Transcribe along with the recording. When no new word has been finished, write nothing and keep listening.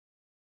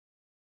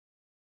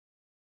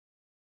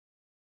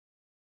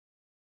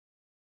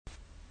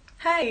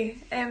Hi,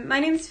 my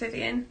name's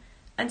Vivienne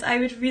and I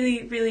would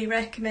really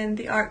recommend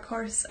the art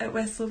course at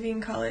West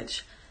Lothian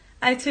College.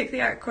 I took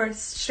the art course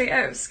straight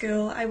out of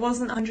school. I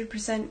wasn't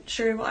 100%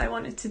 sure what I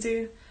wanted to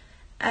do,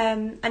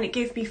 and it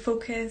gave me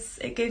focus,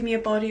 it gave me a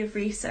body of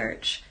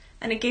research,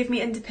 and it gave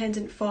me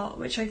independent thought,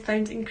 which I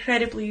found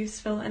incredibly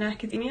useful in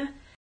academia.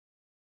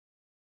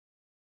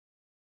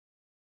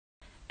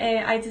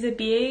 I did a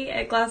BA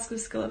at Glasgow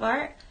School of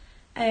Art.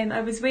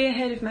 I was way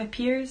ahead of my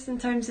peers in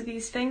terms of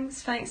these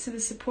things, thanks to the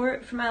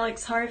support from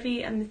Alex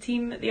Harvey and the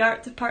team at the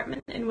art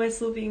department in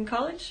West Lothian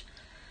College.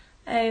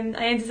 I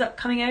ended up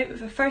coming out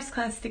with a first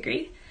class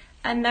degree,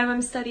 and now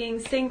I'm studying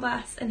stained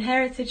glass and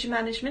heritage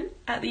management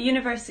at the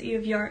University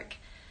of York.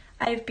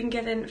 I've been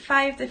given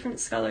 5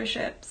 different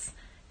scholarships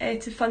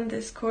to fund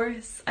this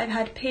course. I've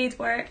had paid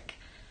work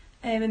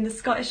in the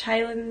Scottish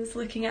Highlands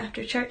looking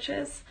after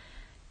churches,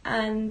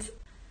 and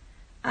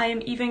I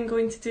am even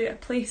going to do a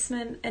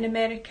placement in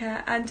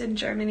America and in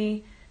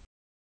Germany.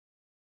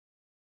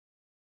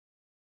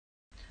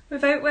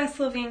 Without West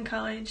Lothian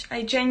College,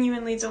 I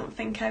genuinely don't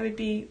think I would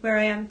be where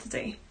I am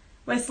today.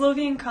 West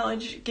Lothian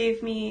College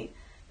gave me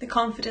the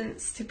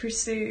confidence to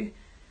pursue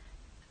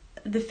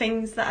the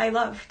things that I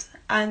loved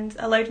and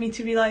allowed me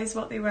to realise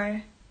what they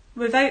were.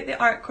 Without the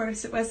art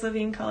course at West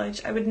Lothian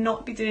College, I would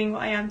not be doing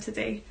what I am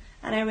today,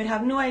 and I would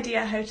have no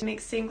idea how to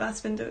make stained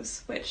glass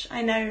windows, which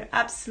I now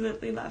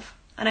absolutely love.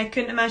 And I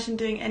couldn't imagine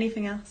doing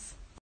anything else.